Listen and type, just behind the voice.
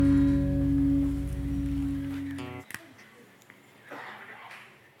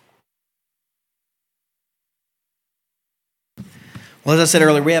Well, as I said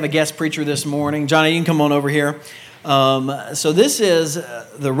earlier, we have a guest preacher this morning. Johnny, you can come on over here. So this is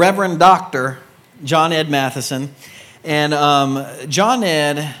the Reverend Dr. John Ed Matheson. And John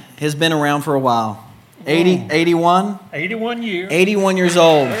Ed has been around for a while. 81? 81 years. 81 years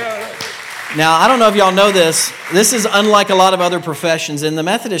old. Now, I don't know if y'all know this. This is unlike a lot of other professions. In the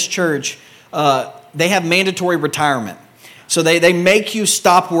Methodist Church, they have mandatory retirement. So they make you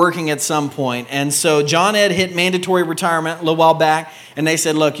stop working at some point. And so John Ed hit mandatory retirement a little while back, and they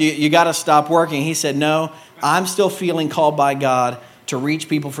said, look, you got to stop working. He said, no, I'm still feeling called by God to reach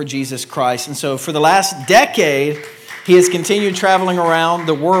people for Jesus Christ. And so for the last decade, he has continued traveling around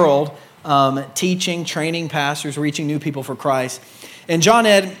the world, teaching, training pastors, reaching new people for Christ. And John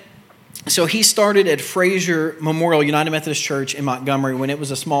Ed, so he started at Fraser Memorial United Methodist Church in Montgomery when it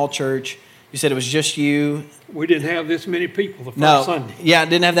was a small church. You said it was just you. We didn't have this many people the first Sunday. Yeah,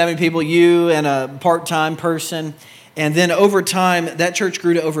 didn't have that many people. You and a part-time person. And then over time, that church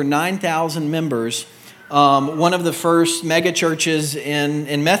grew to over 9,000 members. One of the first mega churches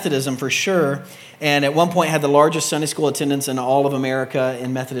in Methodism for sure. And at one point had the largest Sunday school attendance in all of America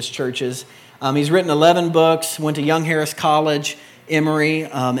in Methodist churches. He's written 11 books, went to Young Harris College, Emory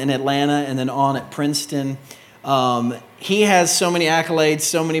in Atlanta, and then on at Princeton. He has so many accolades,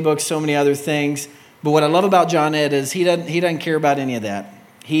 so many books, so many other things. But what I love about John Ed is he doesn't care about any of that.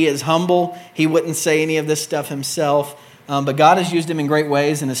 He is humble. He wouldn't say any of this stuff himself. But God has used him in great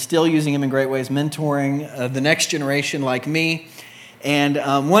ways and is still using him in great ways, mentoring the next generation like me. And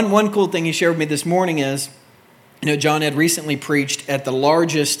one cool thing he shared with me this morning is, John Ed recently preached at the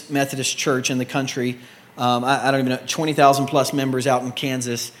largest Methodist church in the country. I don't even know, 20,000 plus members out in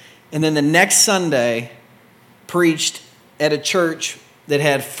Kansas. And then the next Sunday, preached at a church that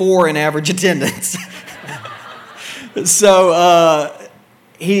had 4 in average attendance. So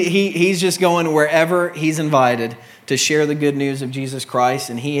he's just going wherever he's invited to share the good news of Jesus Christ.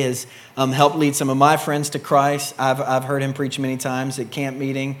 And he has helped lead some of my friends to Christ. I've heard him preach many times at camp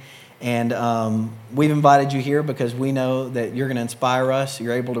meeting. And we've invited you here because we know that you're going to inspire us.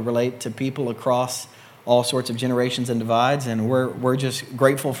 You're able to relate to people across all sorts of generations and divides. And we're just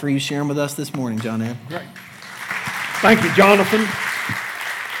grateful for you sharing with us this morning, John Ed. Great. Thank you, Jonathan.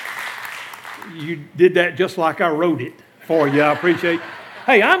 You did that just like I wrote it for you. I appreciate it.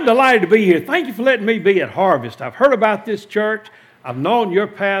 Hey, I'm delighted to be here. Thank you for letting me be at Harvest. I've heard about this church. I've known your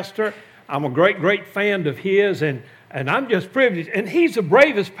pastor. I'm a great, great fan of his, and I'm just privileged. And he's the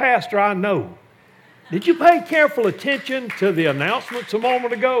bravest pastor I know. Did you pay careful attention to the announcements a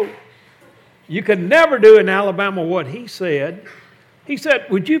moment ago? You could never do in Alabama what he said. He said,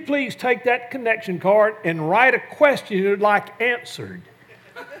 would you please take that connection card and write a question you'd like answered?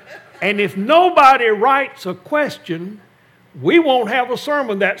 And if nobody writes a question, we won't have a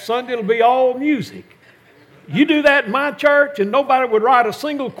sermon that Sunday. It'll be all music. You do that in my church and nobody would write a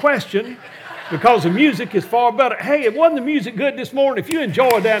single question because the music is far better. Hey, it wasn't the music good this morning? If you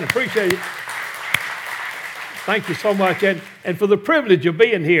enjoyed that and appreciate it, thank you so much. And for the privilege of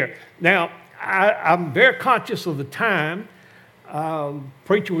being here. Now, I'm very conscious of the time.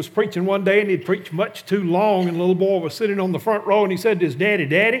 Preacher was preaching one day and he'd preached much too long, and the little boy was sitting on the front row and he said to his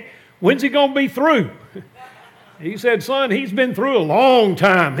Daddy, when's he going to be through? He said, son, he's been through a long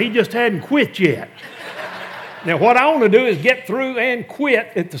time. He just hadn't quit yet. Now, what I want to do is get through and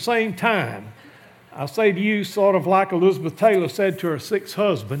quit at the same time. I say to you, sort of like Elizabeth Taylor said to her 6th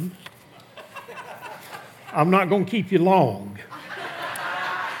husband, I'm not going to keep you long.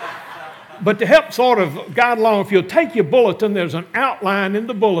 But to help sort of guide along, if you'll take your bulletin, there's an outline in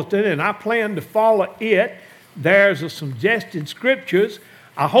the bulletin, and I plan to follow it. There's a suggested scriptures.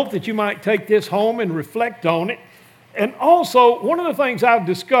 I hope that you might take this home and reflect on it. And also, one of the things I've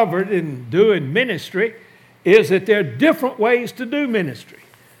discovered in doing ministry is that there are different ways to do ministry.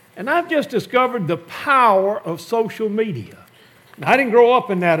 And I've just discovered the power of social media. Now, I didn't grow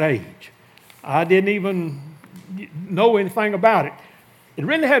up in that age. I didn't even know anything about it. It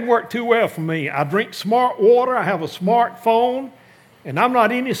really hadn't worked too well for me. I drink smart water, I have a smartphone, and I'm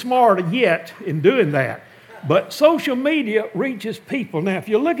not any smarter yet in doing that. But social media reaches people. Now, if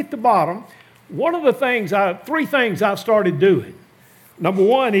you look at the bottom, one of the things, 3 things I've started doing. Number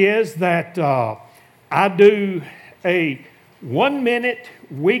one is that I do a 1-minute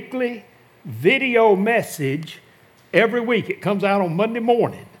weekly video message every week. It comes out on Monday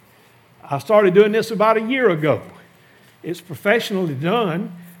morning. I started doing this about a year ago. It's professionally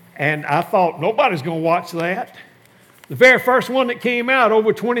done, and I thought nobody's going to watch that. The very first one that came out,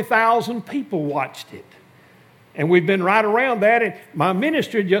 over 20,000 people watched it. And we've been right around that, and my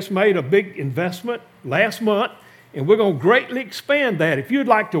ministry just made a big investment last month, and we're going to greatly expand that. If you'd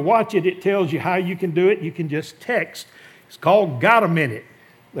like to watch it, it tells you how you can do it. You can just text It's called Got a Minute.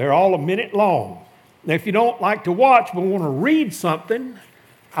 They're all a minute long. Now, if you don't like to watch but want to read something,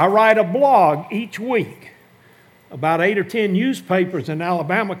 I write a blog each week. About 8 or 10 newspapers in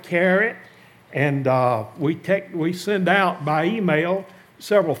Alabama carry it, and we send out by email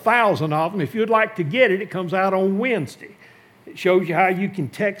several thousand of them. If you'd like to get it, it comes out on Wednesday. It shows you how you can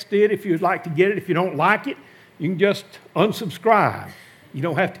text it if you'd like to get it. If you don't like it, you can just unsubscribe. You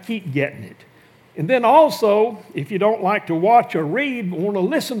don't have to keep getting it. And then also, if you don't like to watch or read but want to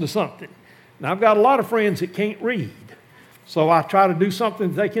listen to something. Now, I've got a lot of friends that can't read, so I try to do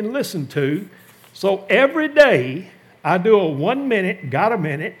something they can listen to. So every day, I do a 1 minute, got a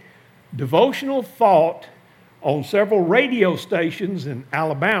minute, devotional thought on several radio stations in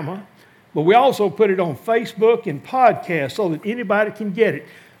Alabama, but we also put it on Facebook and podcasts so that anybody can get it.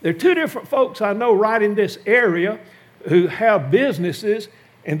 There are 2 different folks I know right in this area who have businesses,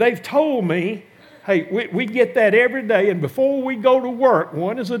 and they've told me, hey, we get that every day, and before we go to work,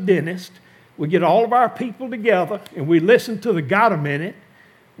 one is a dentist, we get all of our people together, and we listen to the Got a Minute.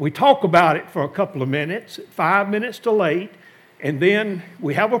 We talk about it for a couple of minutes, 5 minutes till 8, and then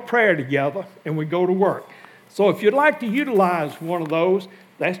we have a prayer together, and we go to work. So if you'd like to utilize one of those,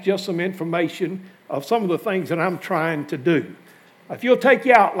 that's just some information of some of the things that I'm trying to do. If you'll take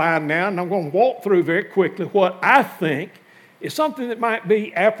your outline now, and I'm going to walk through very quickly what I think is something that might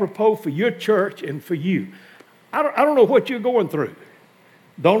be apropos for your church and for you. I don't know what you're going through.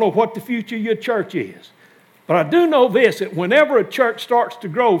 Don't know what the future of your church is. But I do know this, that whenever a church starts to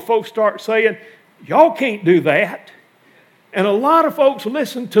grow, folks start saying, y'all can't do that. And a lot of folks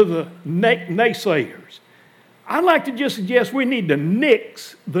listen to the naysayers. I'd like to just suggest we need to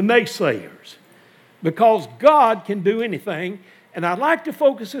nix the naysayers because God can do anything. And I'd like to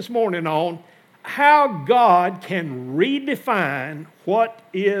focus this morning on how God can redefine what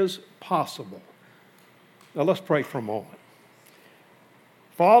is possible. Now let's pray for a moment.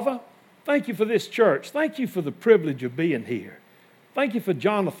 Father, thank you for this church. Thank you for the privilege of being here. Thank you for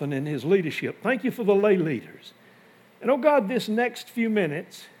Jonathan and his leadership. Thank you for the lay leaders. And oh God, this next few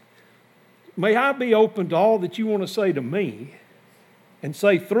minutes, may I be open to all that you want to say to me and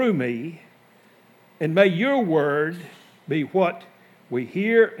say through me, and may your word be what we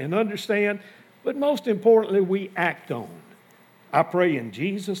hear and understand, but most importantly, we act on. I pray in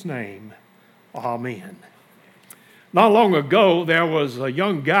Jesus' name, amen. Not long ago, there was a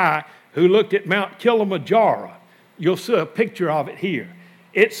young guy who looked at Mount Kilimanjaro. You'll see a picture of it here.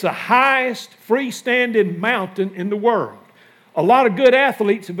 It's the highest freestanding mountain in the world. A lot of good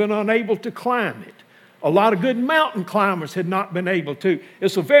athletes have been unable to climb it. A lot of good mountain climbers had not been able to.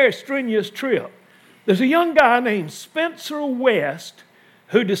 It's a very strenuous trip. There's a young guy named Spencer West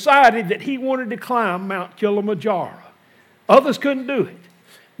who decided that he wanted to climb Mount Kilimanjaro. Others couldn't do it.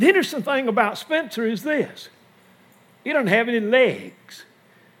 The interesting thing about Spencer is this. He doesn't have any legs.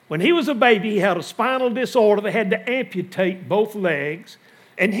 When he was a baby, he had a spinal disorder. They had to amputate both legs.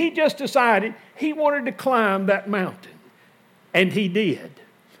 And he just decided he wanted to climb that mountain. And he did.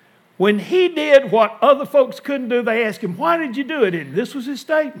 When he did what other folks couldn't do, they asked him, why did you do it? And this was his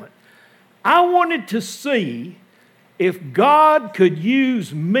statement. I wanted to see if God could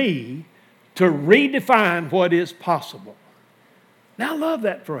use me to redefine what is possible. Now, I love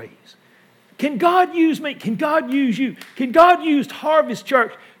that phrase. Can God use me? Can God use you? Can God use Harvest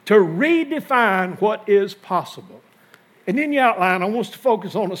Church to redefine what is possible? And in the outline, I want us to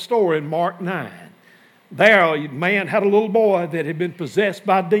focus on a story in Mark 9. There, a man had a little boy that had been possessed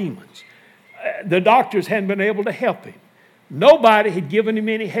by demons. The doctors hadn't been able to help him. Nobody had given him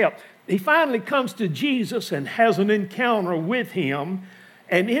any help. He finally comes to Jesus and has an encounter with him.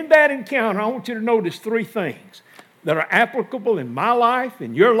 And in that encounter, I want you to notice 3 things that are applicable in my life,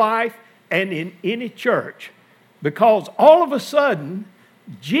 in your life, and in any church. Because all of a sudden,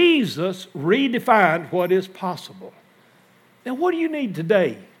 Jesus redefined what is possible. Now, what do you need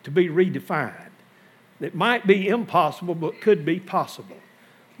today to be redefined? That might be impossible, but could be possible.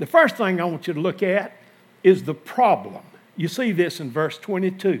 The first thing I want you to look at is the problem. You see this in verse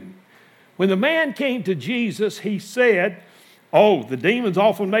 22. When the man came to Jesus, he said, oh, the demons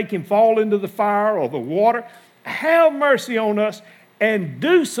often make him fall into the fire or the water. Have mercy on us and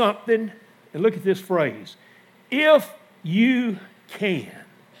do something. And look at this phrase, if you can.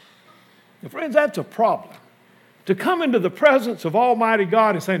 Now, friends, that's a problem. To come into the presence of Almighty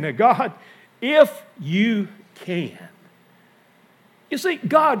God and say, now, God, if you can. You see,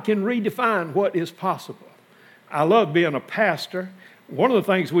 God can redefine what is possible. I love being a pastor. One of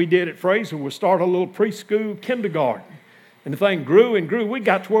the things we did at Fraser was start a little preschool kindergarten. And the thing grew and grew. We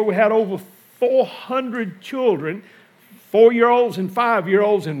got to where we had over 400 children, 4-year-olds and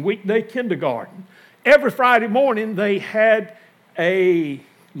 5-year-olds in weekday kindergarten. every Friday morning they had a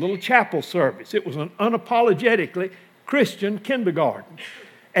little chapel service. It was an unapologetically Christian kindergarten.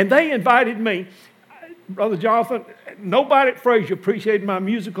 And they invited me. Brother Jonathan, nobody at Fraser appreciated my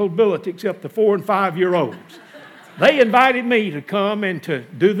musical ability except the 4- and 5-year-olds. They invited me to come and to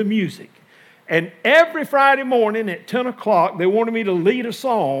do the music. And every Friday morning at 10 o'clock, they wanted me to lead a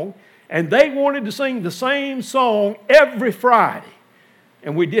song, and they wanted to sing the same song every Friday.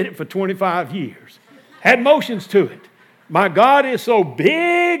 And we did it for 25 years. Had motions to it. My God is so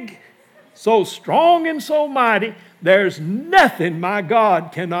big, so strong, and so mighty, there's nothing my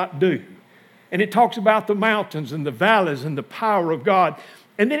God cannot do. And it talks about the mountains and the valleys and the power of God.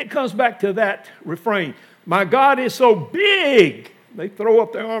 And then it comes back to that refrain. My God is so big. They throw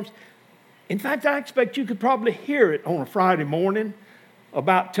up their arms. In fact, I expect you could probably hear it on a Friday morning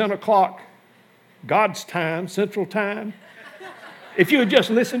about 10 o'clock God's time, Central Time. If you would just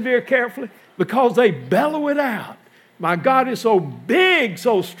listen very carefully, because they bellow it out. My God is so big,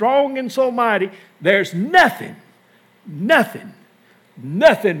 so strong, and so mighty, there's nothing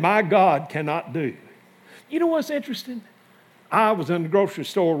my God cannot do. You know what's interesting? I was in the grocery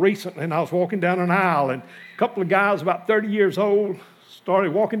store recently, and I was walking down an aisle, and a couple of guys about 30 years old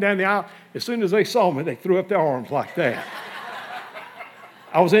started walking down the aisle. As soon as they saw me, they threw up their arms like that.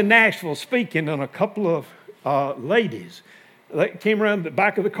 I was in Nashville speaking, and a couple of ladies, they came around the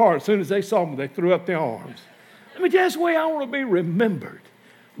back of the car. As soon as they saw me, they threw up their arms. I mean, that's the way I want to be remembered.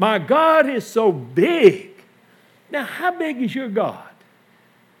 My God is so big. Now, how big is your God?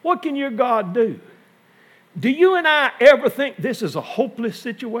 What can your God do? Do you and I ever think this is a hopeless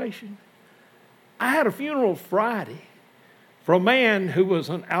situation? I had a funeral Friday for a man who was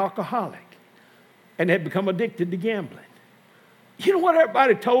an alcoholic and had become addicted to gambling. You know what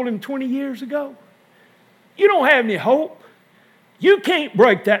everybody told him 20 years ago? You don't have any hope. You can't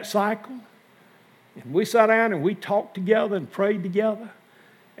break that cycle. And we sat down and we talked together and prayed together.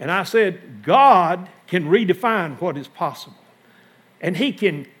 And I said, God can redefine what is possible. And He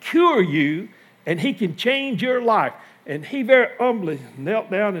can cure you, and He can change your life. And he very humbly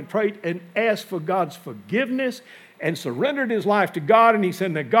knelt down and prayed and asked for God's forgiveness and surrendered his life to God. And he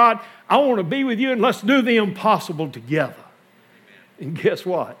said, now, God, I want to be with you, and let's do the impossible together. And guess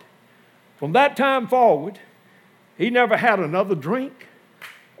what? From that time forward, he never had another drink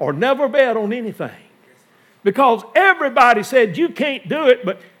or never bet on anything. Because everybody said, you can't do it,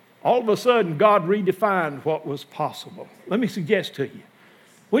 but all of a sudden, God redefined what was possible. Let me suggest to you,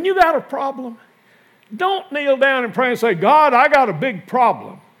 when you got a problem, don't kneel down and pray and say, God, I got a big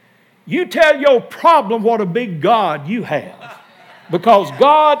problem. You tell your problem what a big God you have. Because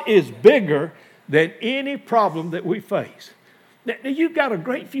God is bigger than any problem that we face. Now, you've got a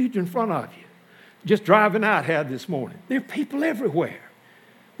great future in front of you. Just driving out here this morning. There are people everywhere.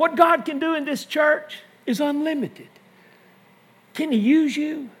 What God can do in this church is unlimited. Can He use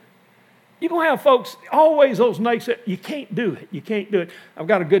you? You're going to have folks, always those naysayers, you can't do it, you can't do it. I've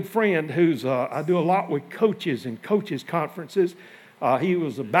got a good friend who's, I do a lot with coaches and coaches conferences. He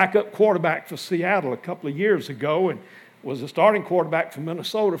was a backup quarterback for Seattle a couple of years ago and was a starting quarterback for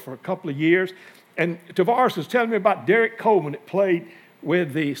Minnesota for a couple of years. And Tavares was telling me about Derek Coleman that played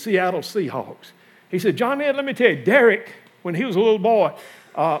with the Seattle Seahawks. He said, John Ed, let me tell you, Derek, when he was a little boy,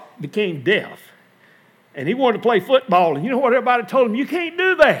 became deaf. And he wanted to play football. And you know what everybody told him? You can't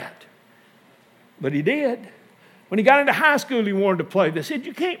do that. But he did. When he got into high school, he wanted to play. They said,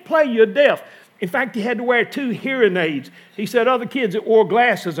 you can't play, you're deaf. In fact, he had to wear 2 hearing aids. He said other kids that wore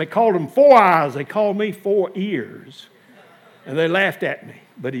glasses, they called him 4 eyes. They called me 4 ears. And they laughed at me,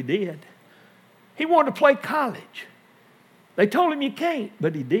 but he did. He wanted to play college. They told him you can't,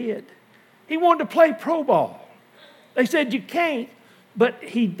 but he did. He wanted to play pro ball. They said you can't, but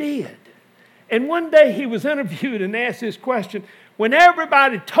he did. And one day he was interviewed and asked this question, when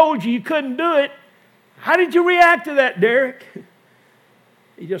everybody told you couldn't do it, how did you react to that, Derek?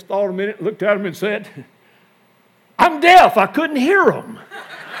 He just thought a minute, looked at him and said, I'm deaf, I couldn't hear them.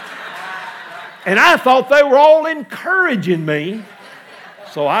 And I thought they were all encouraging me,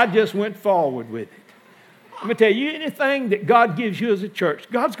 so I just went forward with it. Let me tell you, anything that God gives you as a church,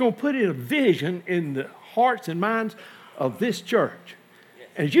 God's going to put in a vision in the hearts and minds of this church.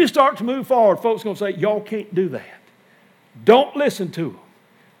 And as you start to move forward, folks are going to say, y'all can't do that. Don't listen to them.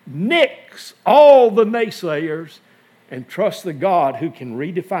 Nix all the naysayers and trust the God who can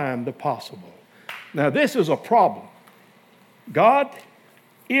redefine the possible. Now, this is a problem. God,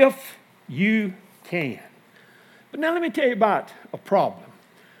 if you can. But now let me tell you about a problem.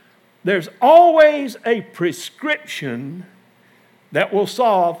 There's always a prescription that will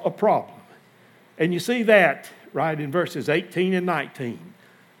solve a problem. And you see that right in verses 18 and 19.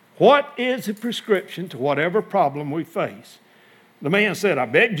 What is the prescription to whatever problem we face? The man said, I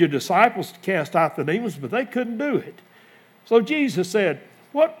begged your disciples to cast out the demons, but they couldn't do it. So Jesus said,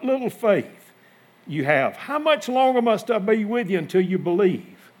 what little faith you have. How much longer must I be with you until you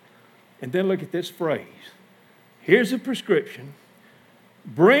believe? And then look at this phrase. Here's a prescription.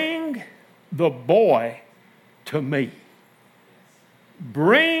 Bring the boy to me.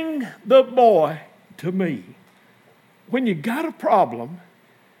 Bring the boy to me. When you got a problem,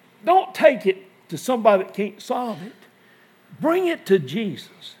 don't take it to somebody that can't solve it. Bring it to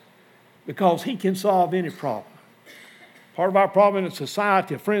Jesus, because he can solve any problem. Part of our problem in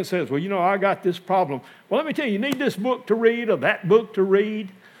society, a friend says, well, you know, I got this problem. Well, let me tell you, you need this book to read or that book to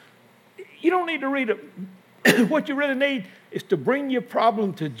read. You don't need to read it. What you really need is to bring your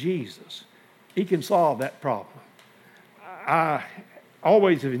problem to Jesus. He can solve that problem. I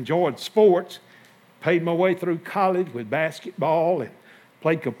always have enjoyed sports, paid my way through college with basketball and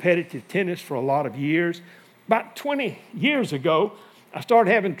played competitive tennis for a lot of years. About 20 years ago, I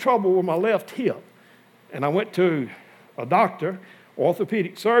started having trouble with my left hip. And I went to a doctor,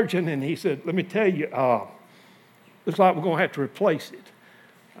 orthopedic surgeon, and he said, let me tell you, looks like we're going to have to replace it.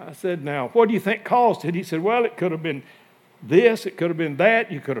 I said, now, what do you think caused it? He said, well, it could have been this, it could have been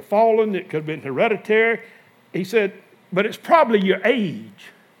that, you could have fallen, it could have been hereditary. He said, but it's probably your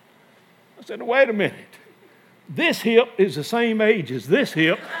age. I said, wait a minute. This hip is the same age as this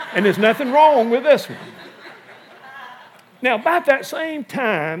hip, and there's nothing wrong with this one. Now, about that same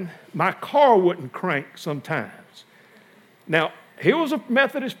time, my car wouldn't crank sometimes. Now, here was a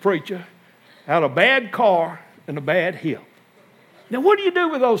Methodist preacher, had a bad car and a bad hip. Now, what do you do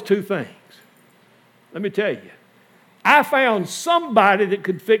with those two things? Let me tell you. I found somebody that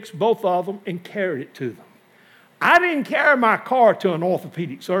could fix both of them and carried it to them. I didn't carry my car to an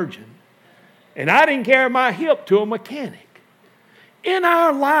orthopedic surgeon, and I didn't carry my hip to a mechanic. In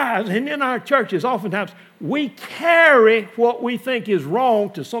our lives and in our churches, oftentimes, we carry what we think is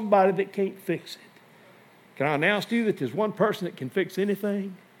wrong to somebody that can't fix it. Can I announce to you that there's one person that can fix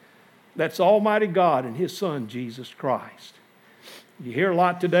anything? That's Almighty God and His Son, Jesus Christ. You hear a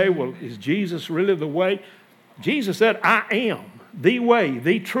lot today, well, is Jesus really the way? Jesus said, I am the way,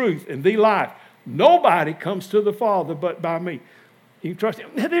 the truth, and the life. Nobody comes to the Father but by me. You can trust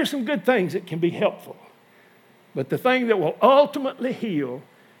Him. Now, there's some good things that can be helpful. But the thing that will ultimately heal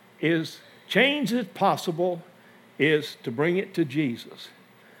is change is possible, is to bring it to Jesus.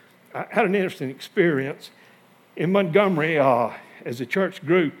 I had an interesting experience. In Montgomery, as the church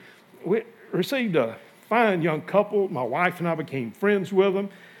grew, we received a fine young couple. My wife and I became friends with them.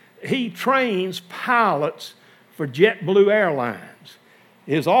 He trains pilots for JetBlue Airlines.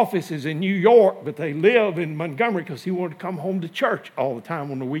 His office is in New York, but they live in Montgomery because he wanted to come home to church all the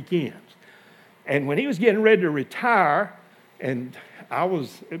time on the weekends. And when he was getting ready to retire, and I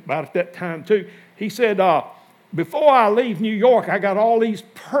was about at that time too, he said, before I leave New York, I got all these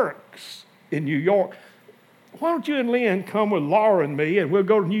perks in New York. Why don't you and Lynn come with Laura and me, and we'll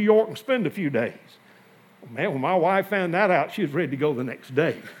go to New York and spend a few days? Well, man, when my wife found that out, she was ready to go the next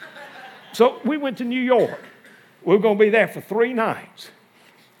day. So we went to New York. We were going to be there for 3 nights.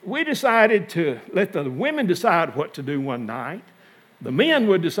 We decided to let the women decide what to do one night. The men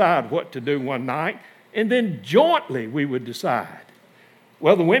would decide what to do one night, and then jointly we would decide.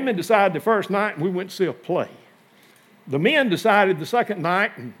 Well, the women decided the first night, and we went to see a play. The men decided the second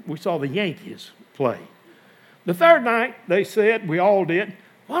night, and we saw the Yankees play. The third night, they said, we all did,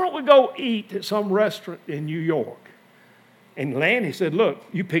 why don't we go eat at some restaurant in New York? And Lanny said, look,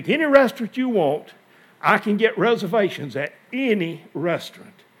 you pick any restaurant you want. I can get reservations at any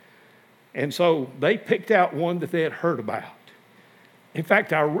restaurant. And so they picked out one that they had heard about. In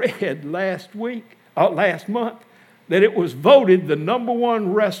fact, I read last month, that it was voted the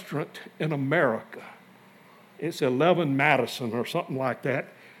 #1 restaurant in America. It's 11 Madison or something like that. At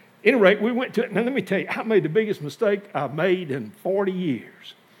any rate, we went to it. Now, let me tell you, I made the biggest mistake I've made in 40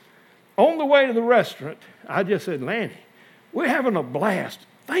 years. On the way to the restaurant, I just said, Lanny, we're having a blast.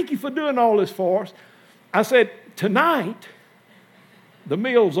 Thank you for doing all this for us. I said, tonight, the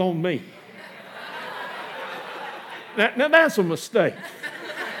meal's on me. Now that's a mistake.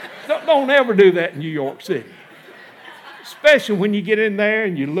 Don't ever do that in New York City. Especially when you get in there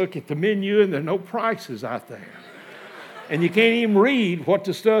and you look at the menu and there are no prices out there. And you can't even read what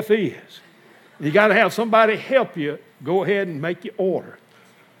the stuff is. You got to have somebody help you go ahead and make your order.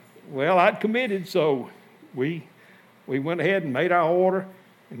 Well, I'd committed, so we went ahead and made our order.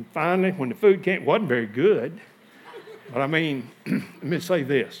 And finally, when the food came, it wasn't very good. But I mean, let me say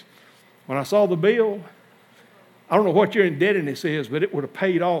this. When I saw the bill, I don't know what your indebtedness is, but it would have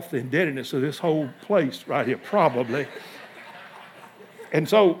paid off the indebtedness of this whole place right here, probably. And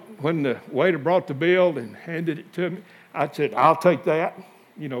so when the waiter brought the bill and handed it to me, I said, I'll take that.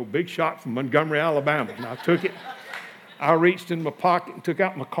 You know, big shot from Montgomery, Alabama. And I took it. I reached in my pocket and took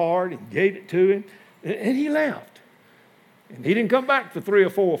out my card and gave it to him. And he left. And he didn't come back for 3 or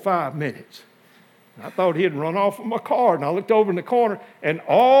 4 or 5 minutes. I thought he had run off with my card. And I looked over in the corner, and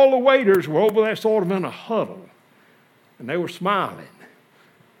all the waiters were over there sort of in a huddle. And they were smiling.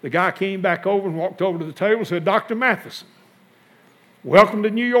 The guy came back over and walked over to the table and said, Dr. Matheson, welcome to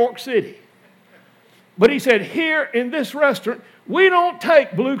New York City. But he said, here in this restaurant, we don't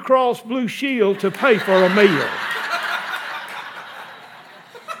take Blue Cross Blue Shield to pay for a meal.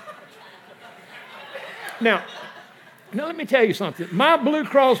 Now, let me tell you something. My Blue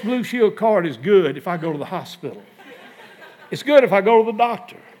Cross Blue Shield card is good if I go to the hospital. It's good if I go to the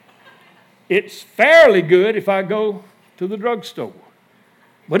doctor. It's fairly good if I go to the drugstore.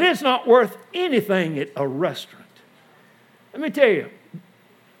 But it's not worth anything at a restaurant. Let me tell you,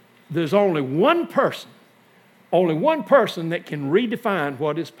 there's only one person that can redefine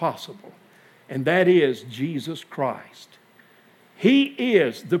what is possible, and that is Jesus Christ. He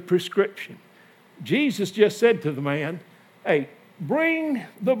is the prescription. Jesus just said to the man, hey, bring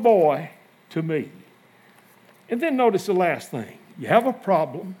the boy to me. And then notice the last thing. You have a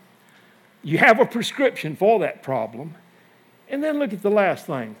problem. You have a prescription for that problem. And then look at the last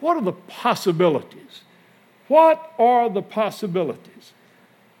thing. What are the possibilities? What are the possibilities?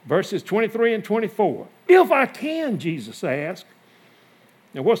 Verses 23 and 24. If I can, Jesus asked.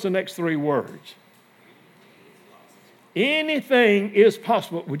 Now, what's the next 3 words? Anything is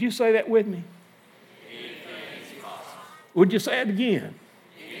possible. Would you say that with me? Anything is possible. Would you say it again?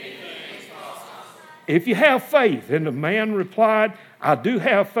 Anything is possible. If you have faith. And the man replied, I do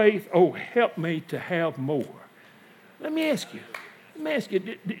have faith. Oh, help me to have more. Let me ask you,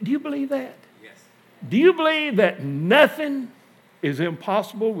 do you believe that? Yes. Do you believe that nothing is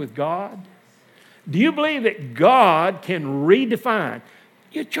impossible with God? Do you believe that God can redefine?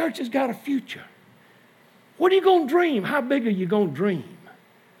 Your church has got a future. What are you going to dream? How big are you going to dream?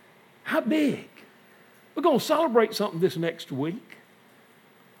 How big? We're going to celebrate something this next week.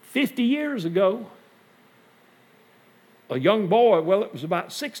 50 years ago, a young boy, well, it was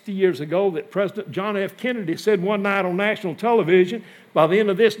about 60 years ago that President John F. Kennedy said one night on national television, by the end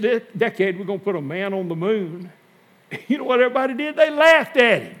of this decade, we're going to put a man on the moon. You know what everybody did? They laughed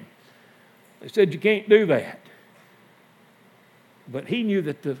at him. They said, you can't do that. But he knew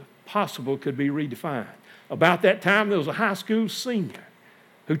that the possible could be redefined. About that time, there was a high school senior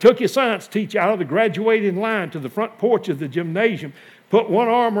who took his science teacher out of the graduating line to the front porch of the gymnasium, put one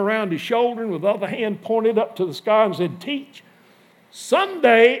arm around his shoulder and with the other hand pointed up to the sky and said, teach,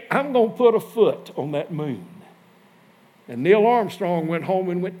 someday I'm going to put a foot on that moon. And Neil Armstrong went home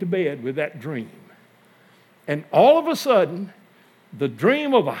and went to bed with that dream. And all of a sudden, the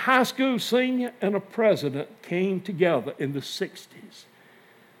dream of a high school senior and a president came together in the 60s.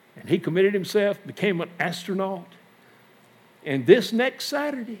 And he committed himself, became an astronaut. And this next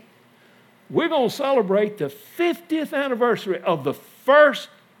Saturday, we're going to celebrate the 50th anniversary of the first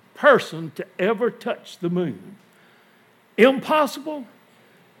person to ever touch the moon. Impossible?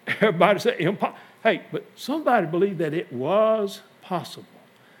 Everybody say impossible. Hey, but somebody believed that it was possible.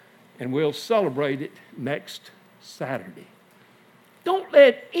 And we'll celebrate it next Saturday. Don't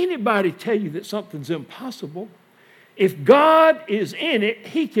let anybody tell you that something's impossible. If God is in it,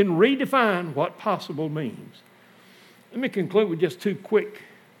 He can redefine what possible means. Let me conclude with just 2 quick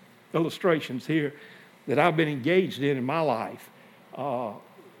illustrations here that I've been engaged in my life. I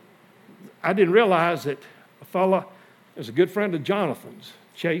didn't realize that a fella is a good friend of Jonathan's,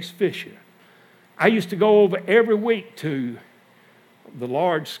 Chase Fisher. I used to go over every week to the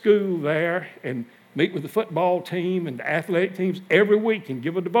large school there and meet with the football team and the athletic teams every week and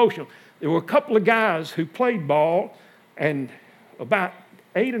give a devotional. There were a couple of guys who played ball, and about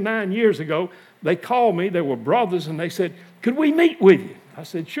 8 or 9 years ago, they called me. They were brothers, and they said, could we meet with you? I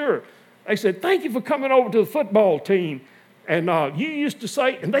said, sure. They said, thank you for coming over to the football team. And you used to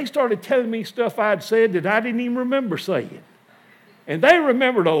say, and they started telling me stuff I'd said that I didn't even remember saying. And they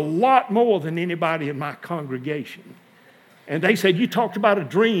remembered a lot more than anybody in my congregation. And they said, you talked about a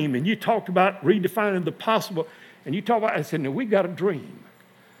dream, and you talked about redefining the possible, and you talked about, I said, no, we got a dream.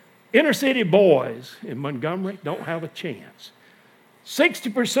 Inner city boys in Montgomery don't have a chance.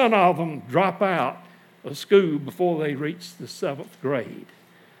 60% of them drop out of school before they reach the 7th grade.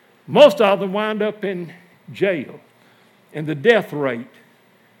 Most of them wind up in jail, and the death rate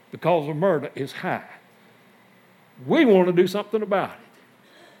because of murder is high. We want to do something about it.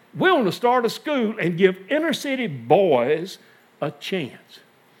 We want to start a school and give inner city boys a chance.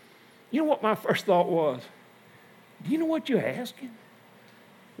 You know what my first thought was? Do you know what you're asking?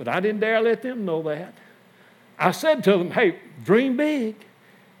 But I didn't dare let them know that. I said to them, hey, dream big.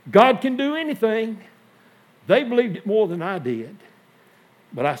 God can do anything. They believed it more than I did.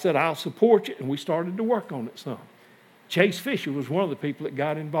 But I said, I'll support you, and we started to work on it some. Chase Fisher was one of the people that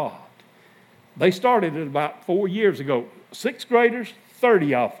got involved. They started it about 4 years ago. 6th graders,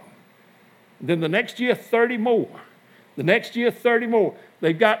 30 of them. Then the next year, 30 more. The next year, 30 more.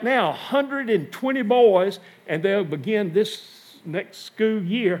 They've got now 120 boys, and they'll begin this next school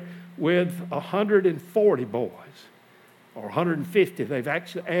year with 140 boys, or 150. They've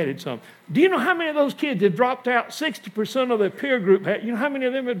actually added some. Do you know how many of those kids have dropped out? 60% of their peer group had. You know how many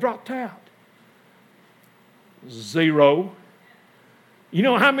of them have dropped out? 0. You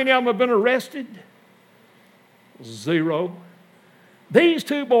know how many of them have been arrested? 0. These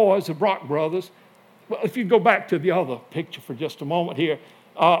 2 boys, the Brock brothers, well, if you go back to the other picture for just a moment here,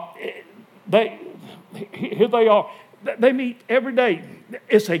 here they are. They meet every day.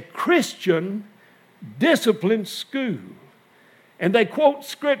 It's a Christian disciplined school. And they quote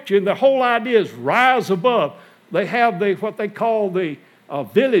scripture, and the whole idea is rise above. They have what they call the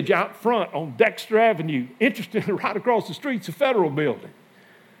village out front on Dexter Avenue. Interestingly, right across the street's a federal building.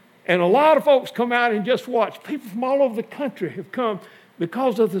 And a lot of folks come out and just watch. People from all over the country have come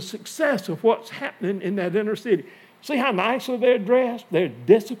because of the success of what's happening in that inner city. See how nicely they're dressed? They're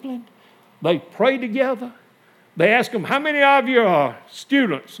disciplined. They pray together. They ask them, how many of you are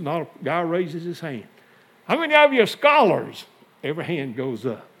students? Not a guy raises his hand. How many of you are scholars? Every hand goes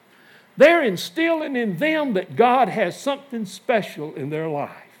up. They're instilling in them that God has something special in their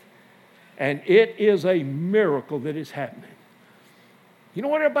life. And it is a miracle that is happening. You know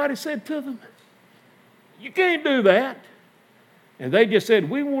what everybody said to them? You can't do that. And they just said,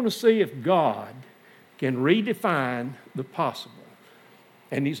 we want to see if God can redefine the possible.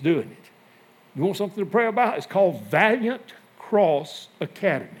 And He's doing it. You want something to pray about? It's called Valiant Cross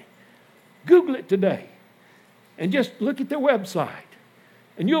Academy. Google it today. And just look at their website.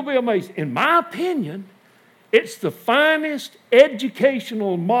 And you'll be amazed. In my opinion, it's the finest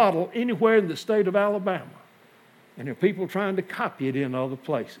educational model anywhere in the state of Alabama. And there are people trying to copy it in other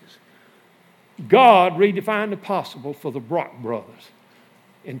places. God redefined the possible for the Brock brothers.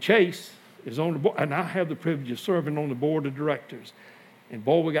 And Chase is on the board, and I have the privilege of serving on the board of directors. And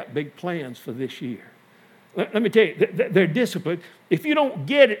boy, we got big plans for this year. Let me tell you, they're disciplined. If you don't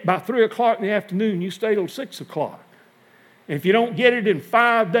get it by 3 o'clock in the afternoon, you stay till 6 o'clock. And if you don't get it in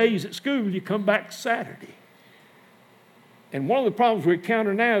 5 days at school, you come back Saturday. And one of the problems we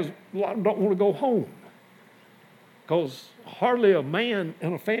encounter now is a lot of them don't want to go home. Because hardly a man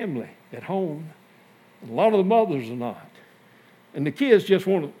in a family at home, and a lot of the mothers are not. And the kids just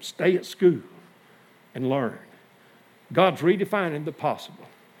want to stay at school and learn. God's redefining the possible.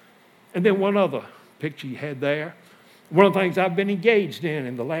 And then one other picture you had there. One of the things I've been engaged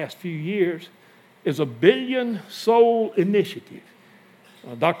in the last few years is a billion soul initiative.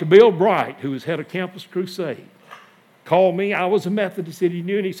 Dr. Bill Bright, who is head of Campus Crusade, called me. I was a Methodist that he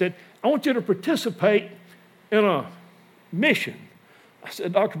knew, and he said, I want you to participate in a mission. I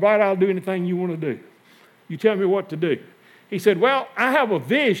said, Dr. Bright, I'll do anything you want to do. You tell me what to do. He said, well, I have a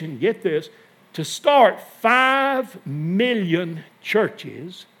vision, get this, to start 5 million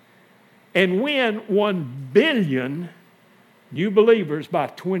churches and win 1 billion new believers by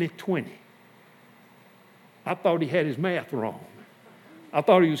 2020. I thought he had his math wrong. I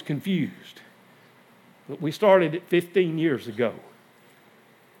thought he was confused. But we started it 15 years ago.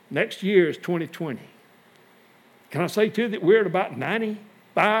 Next year is 2020. Can I say to you that we're at about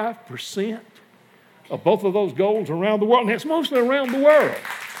 95% of both of those goals around the world? And it's mostly around the world.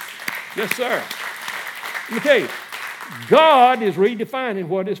 Yes, sir. Let me tell you, God is redefining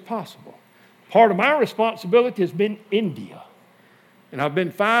what is possible. Part of my responsibility has been India. And I've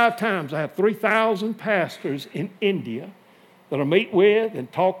been 5 times. I have 3,000 pastors in India that I meet with and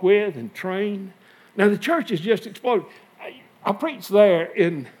talk with and train. Now, the church has just exploded. I preached there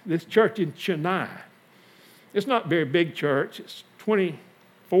in this church in Chennai. It's not a very big church. It's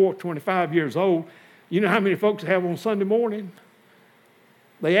 24, 25 years old. You know how many folks they have on Sunday morning?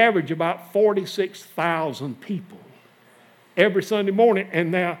 They average about 46,000 people every Sunday morning.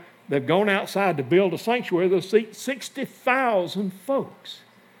 And now they've gone outside to build a sanctuary. They'll seat 60,000 folks.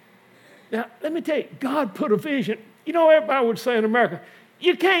 Now, let me tell you, God put a vision. You know, everybody would say in America,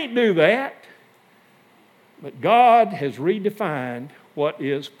 you can't do that. But God has redefined what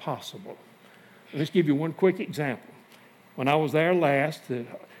is possible. Let's give you one quick example. When I was there last,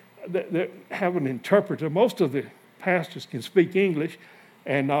 they have an interpreter. Most of the pastors can speak English.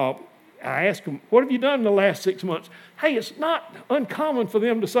 And I asked them, what have you done in the last 6 months? Hey, it's not uncommon for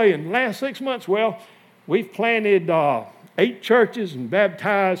them to say in the last 6 months, well, we've planted 8 churches and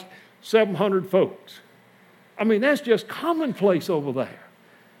baptized 700 folks. I mean, that's just commonplace over there.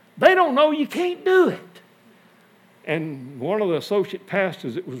 They don't know you can't do it. And one of the associate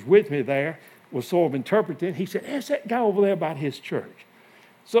pastors that was with me there was sort of interpreting. He said, ask that guy over there about his church.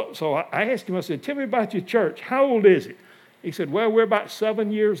 So I asked him, I said, tell me about your church. How old is it? He said, well, we're about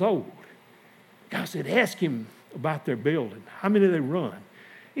 7 years old. I said, ask him about their building. How many they run?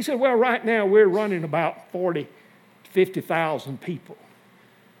 He said, well, right now we're running about 40, 50,000 people.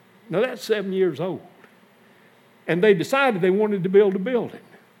 Now, that's 7 years old. And they decided they wanted to build a building.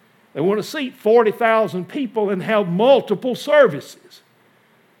 They want to seat 40,000 people and have multiple services.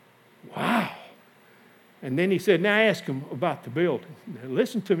 Wow. And then he said, now ask them about the building. Now,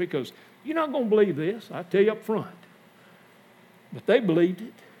 listen to me, because you're not going to believe this. I'll tell you up front. But they believed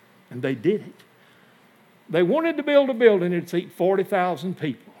it, and they did it. They wanted to build a building that'd seat 40,000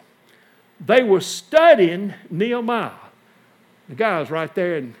 people. They were studying Nehemiah. The guy's right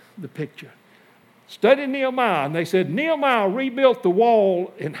there in the picture. Studying Nehemiah, and they said, Nehemiah rebuilt the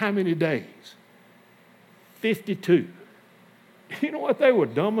wall in how many days? 52. You know what they were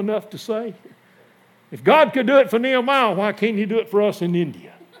dumb enough to say? If God could do it for Nehemiah, why can't he do it for us in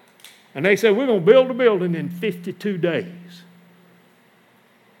India? And they said, we're going to build a building in 52 days.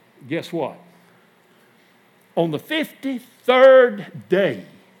 Guess what? On the 53rd day,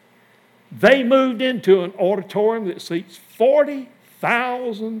 they moved into an auditorium that seats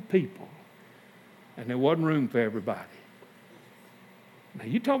 40,000 people. And there wasn't room for everybody. Now,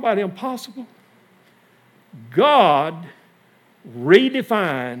 you talking about impossible? God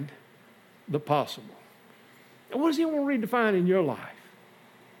redefined the possible. And what does he want to redefine in your life?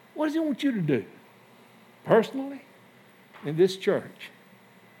 What does he want you to do? Personally, in this church.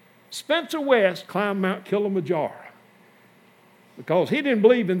 Spencer West climbed Mount Kilimanjaro because he didn't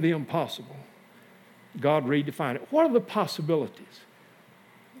believe in the impossible. God redefined it. What are the possibilities?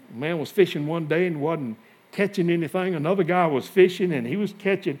 A man was fishing one day and wasn't catching anything. Another guy was fishing and he was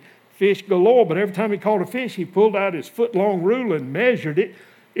catching fish galore, but every time he caught a fish, he pulled out his foot-long ruler and measured it.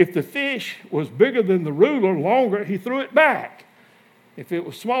 If the fish was bigger than the ruler, longer, he threw it back. If it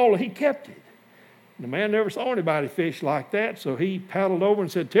was smaller, he kept it. The man never saw anybody fish like that, so he paddled over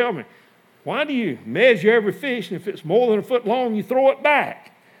and said, tell me, why do you measure every fish, and if it's more than a foot long, you throw it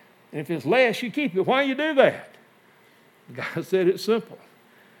back? And if it's less, you keep it. Why do you do that? The guy said, it's simple.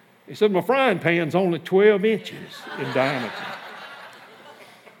 He said, my frying pan's only 12 inches in diameter.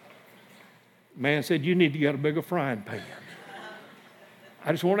 The man said, you need to get a bigger frying pan.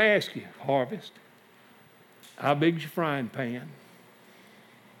 I just want to ask you, Harvest, how big is your frying pan?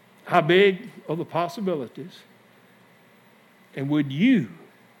 How big are the possibilities? And would you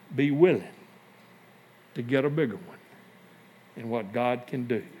be willing to get a bigger one in what God can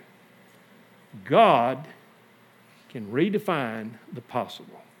do? God can redefine the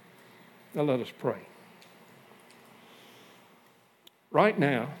possible. Now let us pray. Right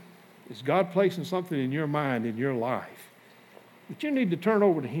now, is God placing something in your mind, in your life, that you need to turn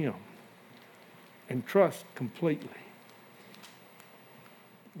over to him and trust completely?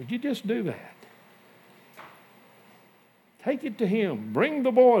 Would you just do that? Take it to him. Bring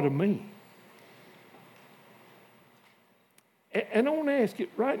the boy to me. And I want to ask you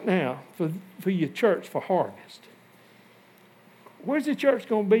right now for your church, for Harvest. Where's the church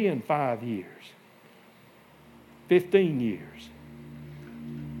going to be in 5 years? 15 years?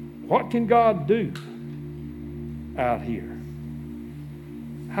 What can God do out here?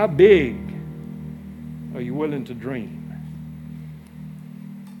 How big are you willing to dream?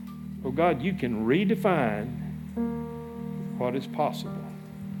 Oh God, you can redefine what is possible.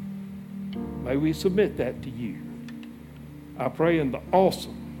 May we submit that to you. I pray in the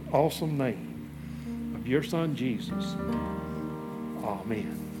awesome, awesome name of your Son, Jesus.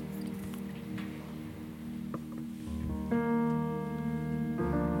 Amen.